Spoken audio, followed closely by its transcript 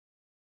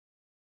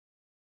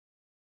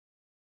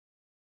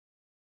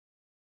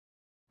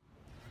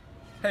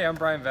Hey, I'm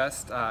Brian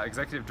Vest,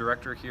 Executive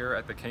Director here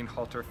at the Caine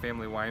Halter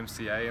Family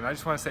YMCA, and I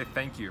just want to say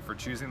thank you for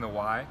choosing the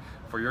Y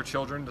for your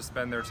children to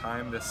spend their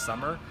time this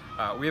summer.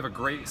 We have a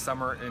great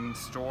summer in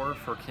store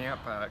for camp,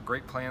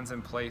 great plans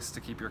in place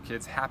to keep your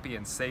kids happy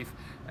and safe,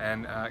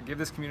 and give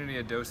this community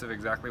a dose of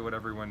exactly what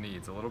everyone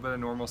needs. A little bit of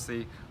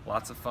normalcy,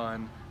 lots of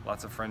fun,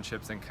 lots of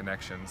friendships and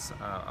connections.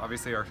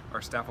 Obviously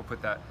our staff will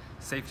put that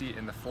safety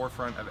in the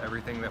forefront of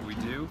everything that we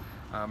do,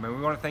 and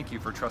we want to thank you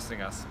for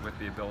trusting us with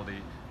the ability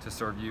to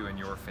serve you and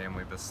your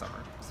family this summer.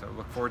 So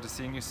look forward to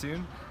seeing you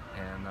soon,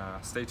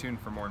 and stay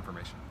tuned for more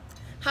information.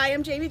 Hi,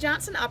 I'm Jamie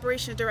Johnson,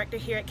 Operations Director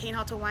here at Caine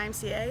Halter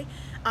YMCA.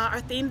 Our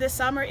theme this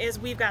summer is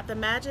We've Got the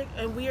Magic,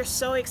 and we are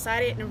so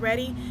excited and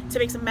ready to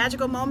make some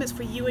magical moments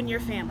for you and your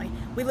family.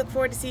 We look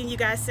forward to seeing you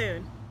guys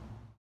soon.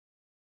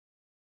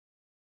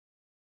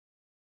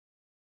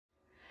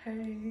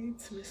 Hey,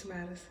 it's Miss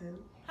Madison.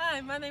 Hi,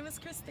 my name is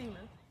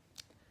Christina.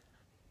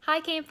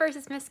 Hi, Caine First,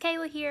 it's Miss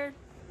Kayla here.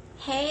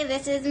 Hey,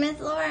 this is Miss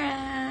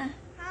Laura.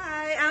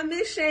 Hi, I'm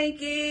Miss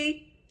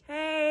Shanky.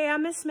 Hey,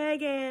 I'm Miss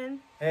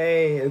Megan.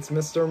 Hey, it's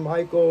Mr.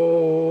 Michael.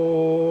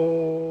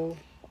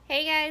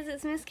 Hey guys,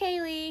 it's Miss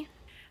Kaylee.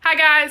 Hi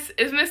guys,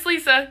 it's Miss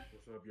Lisa.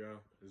 What's up, y'all?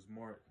 It's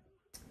Mark.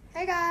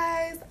 Hey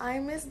guys,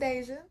 I'm Miss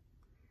Deja.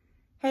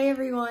 Hey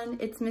everyone,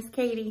 it's Miss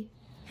Katie.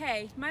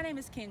 Hey, my name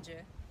is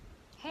Kendra.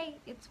 Hey,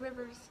 it's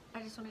Rivers.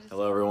 I just wanted to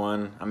Hello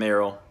everyone, I'm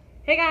Errol.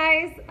 Hey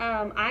guys,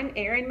 I'm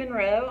Erin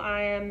Monroe.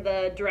 I am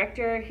the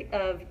Director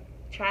of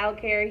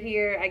Childcare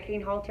here at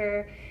Caine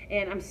Halter,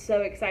 and I'm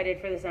so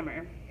excited for the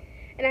summer.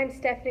 And I'm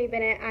Stephanie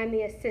Bennett. I'm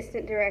the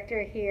Assistant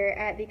Director here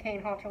at the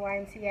Caine Halter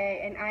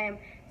YMCA, and I am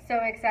so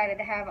excited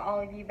to have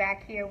all of you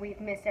back here. We've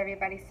missed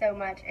everybody so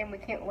much, and we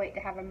can't wait to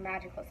have a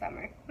magical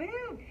summer.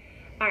 Woo!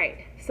 All right,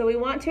 so we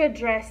want to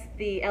address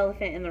the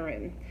elephant in the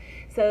room.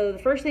 So the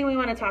first thing we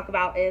want to talk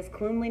about is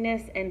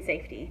cleanliness and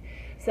safety.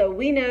 So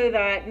we know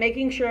that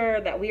making sure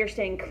that we are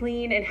staying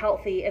clean and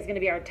healthy is going to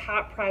be our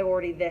top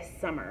priority this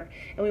summer.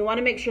 And we want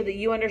to make sure that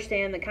you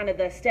understand the kind of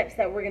the steps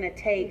that we're going to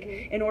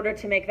take in order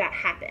to make that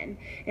happen.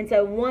 And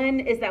so one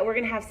is that we're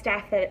going to have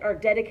staff that are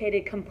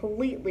dedicated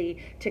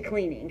completely to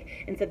cleaning.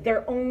 And so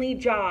their only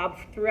job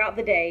throughout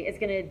the day is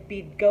going to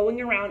be going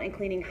around and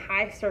cleaning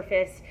high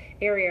surface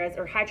areas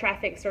or high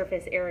traffic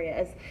surface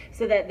areas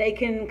so that they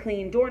can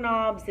clean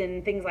doorknobs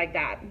and things like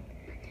that.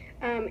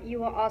 You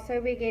will also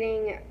be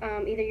getting,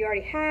 either you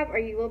already have or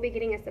you will be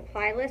getting a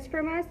supply list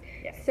from us,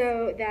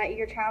 so that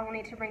your child will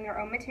need to bring their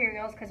own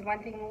materials, because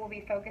one thing we'll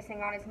be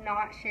focusing on is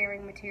not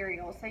sharing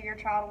materials. So your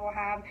child will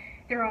have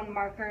their own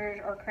markers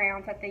or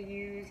crayons that they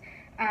use,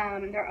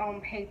 their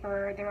own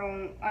paper, their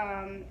own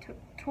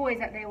toys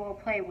that they will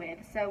play with.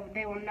 So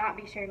they will not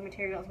be sharing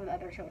materials with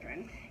other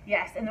children.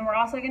 Yes, and then we're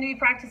also going to be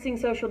practicing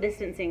social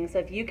distancing. So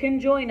if you can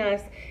join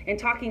us in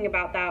talking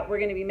about that, we're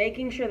going to be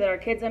making sure that our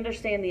kids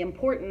understand the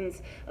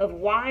importance of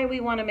why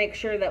we want to make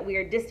sure that we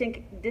are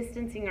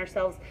distancing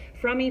ourselves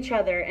from each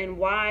other, and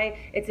why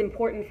it's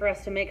important for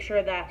us to make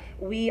sure that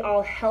we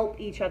all help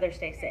each other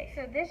stay safe.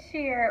 So this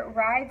year,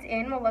 Rides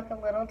In will look a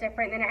little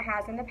different than it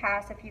has in the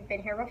past if you've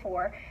been here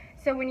before.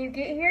 So when you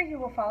get here, you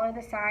will follow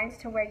the signs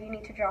to where you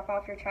need to drop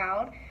off your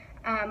child.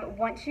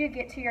 Once you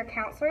get to your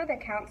counselor, the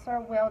counselor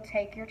will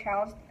take your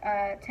child's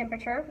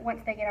temperature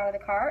once they get out of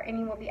the car, and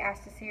you will be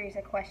asked a series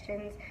of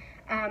questions.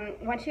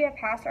 Once you have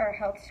passed our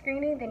health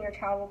screening, then your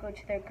child will go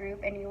to their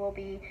group and you will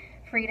be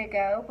free to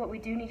go, but we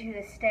do need you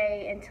to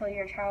stay until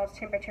your child's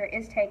temperature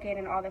is taken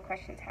and all the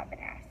questions have been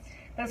asked.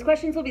 Those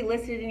questions will be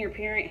listed in your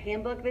parent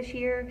handbook this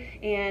year,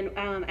 and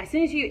as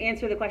soon as you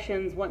answer the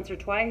questions once or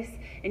twice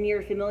and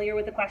you're familiar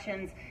with the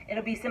questions,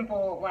 it'll be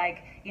simple,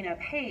 like, you know,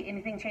 hey,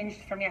 anything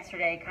changed from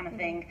yesterday kind of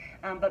thing.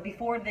 But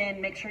before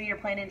then, make sure you're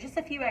planning just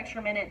a few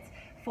extra minutes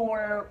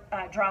for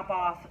drop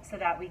off so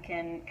that we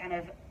can kind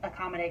of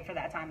accommodate for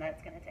that time that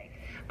it's going to take.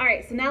 All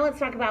right, so now let's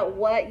talk about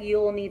what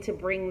you'll need to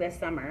bring this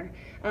summer.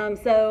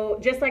 So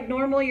just like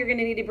normal, you're going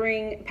to need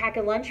to pack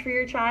a lunch for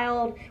your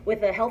child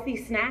with a healthy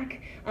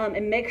snack,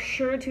 and make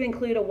sure to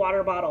include a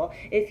water bottle.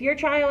 If your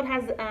child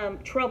has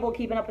trouble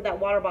keeping up with that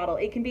water bottle,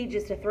 it can be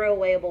just a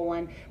throwawayable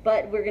one,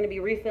 but we're going to be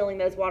refilling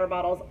those water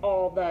bottles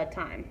all the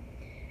time.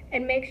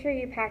 And make sure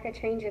you pack a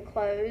change of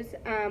clothes.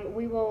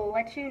 We will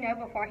let you know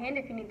beforehand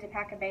if you need to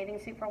pack a bathing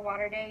suit for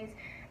water days,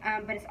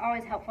 but it's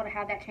always helpful to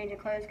have that change of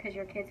clothes because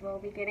your kids will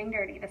be getting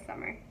dirty this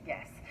summer.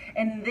 Yes,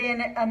 and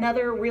then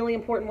another really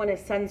important one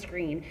is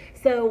sunscreen.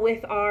 So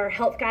with our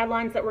health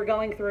guidelines that we're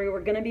going through,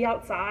 we're going to be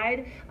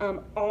outside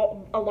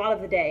a lot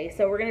of the day.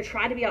 So we're going to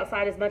try to be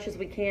outside as much as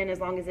we can as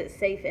long as it's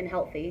safe and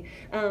healthy.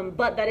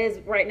 But that is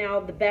right now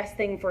the best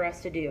thing for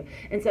us to do.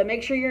 And so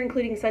make sure you're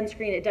including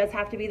sunscreen. It does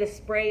have to be the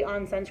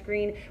spray-on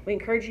sunscreen. We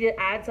encourage you to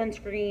add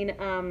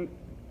sunscreen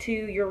to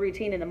your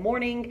routine in the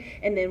morning,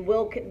 and then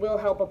we'll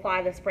help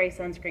apply the spray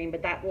sunscreen,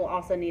 but that will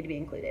also need to be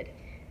included.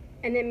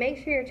 And then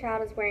make sure your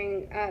child is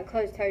wearing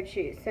closed-toed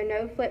shoes. So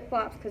no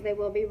flip-flops, because they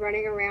will be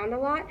running around a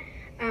lot.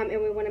 and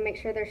we want to make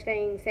sure they're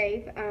staying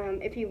safe.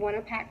 If you want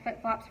to pack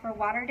flip-flops for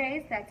water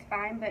days, that's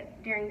fine,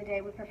 but during the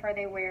day we prefer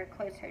they wear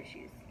closed-toed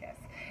shoes. Yes.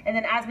 And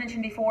then as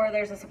mentioned before,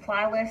 there's a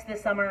supply list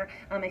this summer.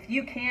 If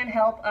you can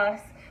help us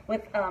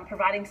with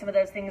providing some of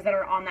those things that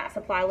are on that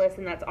supply list,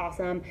 and that's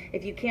awesome.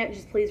 If you can't,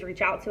 just please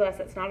reach out to us.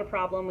 That's not a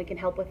problem. We can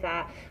help with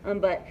that.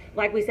 But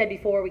like we said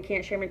before, we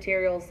can't share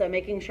materials, so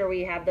making sure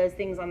we have those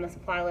things on the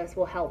supply list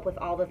will help with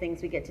all the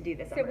things we get to do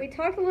this summer. So we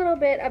talked a little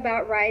bit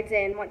about rides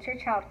in. Once your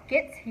child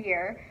gets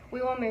here,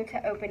 we will move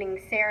to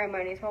opening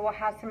ceremonies, where we'll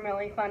have some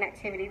really fun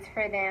activities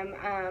for them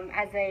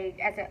as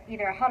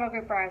either a huddle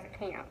group or as a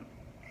camp.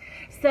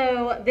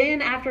 So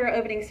then after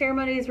opening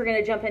ceremonies, we're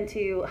going to jump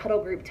into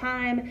huddle group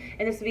time,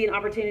 and this will be an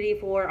opportunity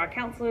for our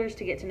counselors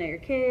to get to know your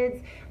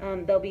kids.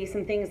 There'll be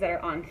some things that are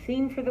on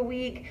theme for the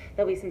week.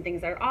 There'll be some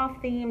things that are off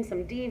theme,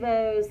 some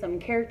devos, some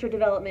character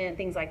development,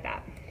 things like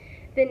that.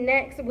 Then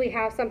next, we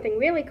have something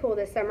really cool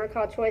this summer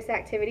called Choice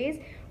Activities,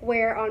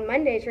 where on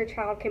Mondays your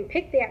child can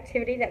pick the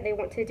activity that they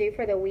want to do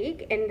for the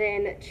week, and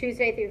then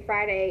Tuesday through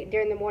Friday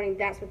during the morning,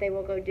 that's what they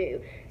will go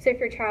do. So if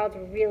your child's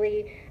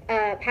really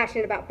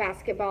passionate about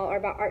basketball or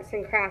about arts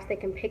and crafts, they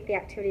can pick the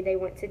activity they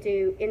want to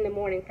do in the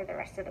morning for the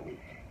rest of the week.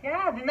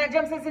 Yeah, then that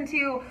jumps us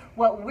into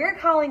what we're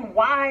calling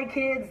Why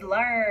Kids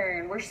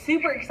Learn. We're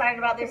super excited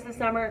about this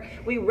summer.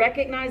 We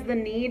recognize the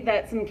need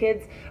that some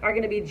kids are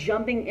going to be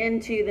jumping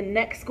into the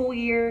next school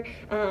year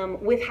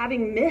with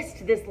having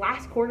missed this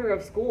last quarter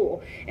of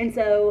school. And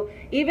so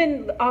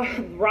even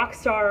rock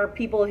star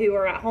people who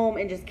are at home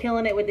and just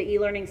killing it with the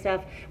e-learning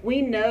stuff,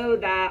 we know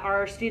that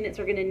our students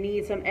are going to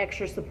need some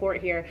extra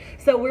support here.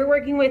 So we're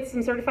working with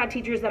some certified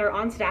teachers that are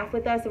on staff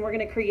with us, and we're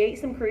going to create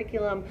some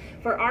curriculum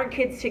for our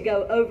kids to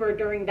go over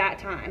during that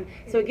time.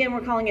 So again, we're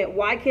calling it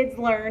Why Kids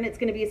Learn. It's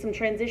going to be some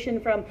transition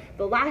from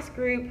the last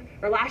group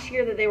or last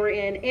year that they were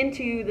in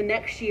into the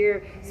next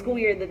year, school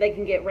year, that they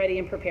can get ready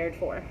and prepared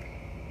for.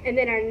 And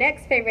then our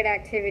next favorite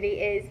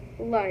activity is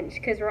lunch,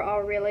 because we're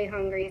all really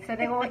hungry. So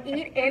they will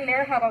eat in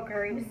their huddle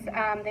groups.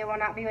 They will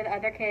not be with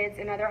other kids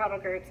in other huddle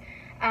groups,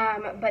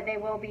 but they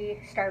will be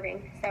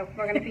starving. So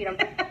we're going to feed them.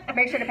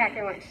 Make sure to pack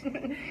your lunch.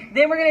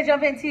 Then we're going to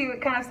jump into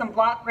kind of some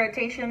block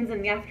rotations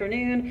in the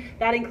afternoon.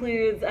 That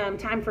includes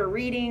time for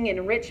reading and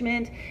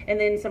enrichment, and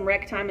then some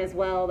rec time as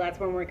well. That's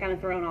when we're kind of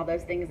throwing all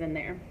those things in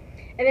there.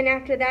 And then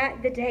after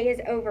that, the day is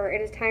over.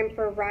 It is time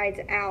for rides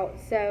out.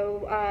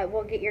 So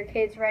we'll get your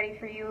kids ready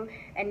for you,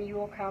 and you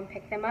will come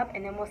pick them up,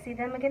 and then we'll see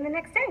them again the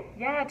next day.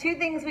 Yeah, two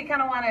things we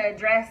kind of want to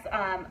address,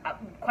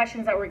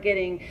 questions that we're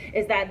getting,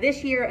 is that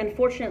this year,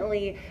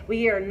 unfortunately,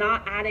 we are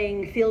not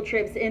adding field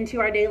trips into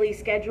our daily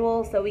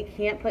schedule, so we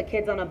can't put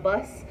kids on a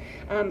bus.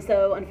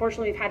 So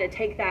unfortunately, we've had to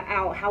take that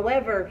out.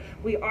 However,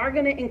 we are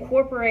going to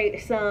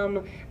incorporate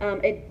some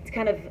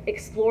kind of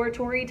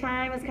exploratory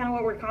time, is kind of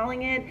what we're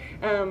calling it.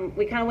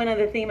 We kind of went on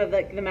the theme of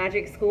the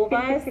magic school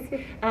bus.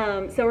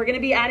 So we're going to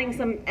be adding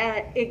some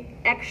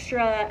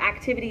extra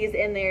activities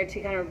in there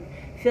to kind of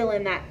fill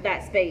in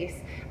that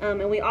space.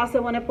 And we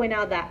also want to point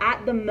out that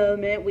at the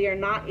moment we are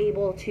not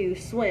able to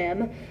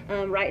swim.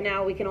 Right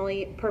now we can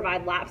only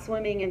provide lap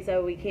swimming, and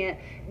so we can't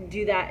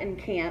do that in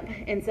camp.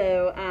 And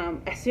so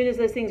as soon as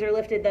those things are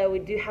lifted, though, we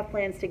do have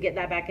plans to get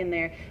that back in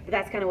there. But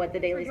that's kind of what the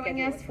daily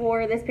schedule is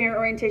for this parent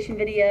orientation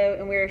video,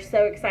 and we're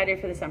so excited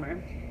for the summer.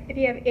 If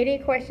you have any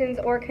questions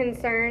or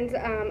concerns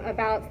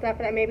about stuff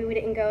that maybe we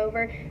didn't go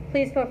over,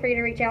 please feel free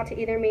to reach out to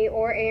either me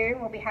or Aaron.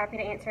 We'll be happy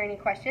to answer any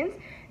questions.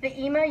 The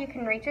email you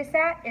can reach us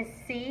at is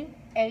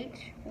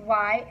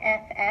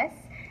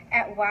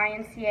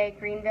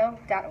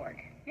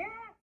chYFS@ymcagreenville.org. Yeah.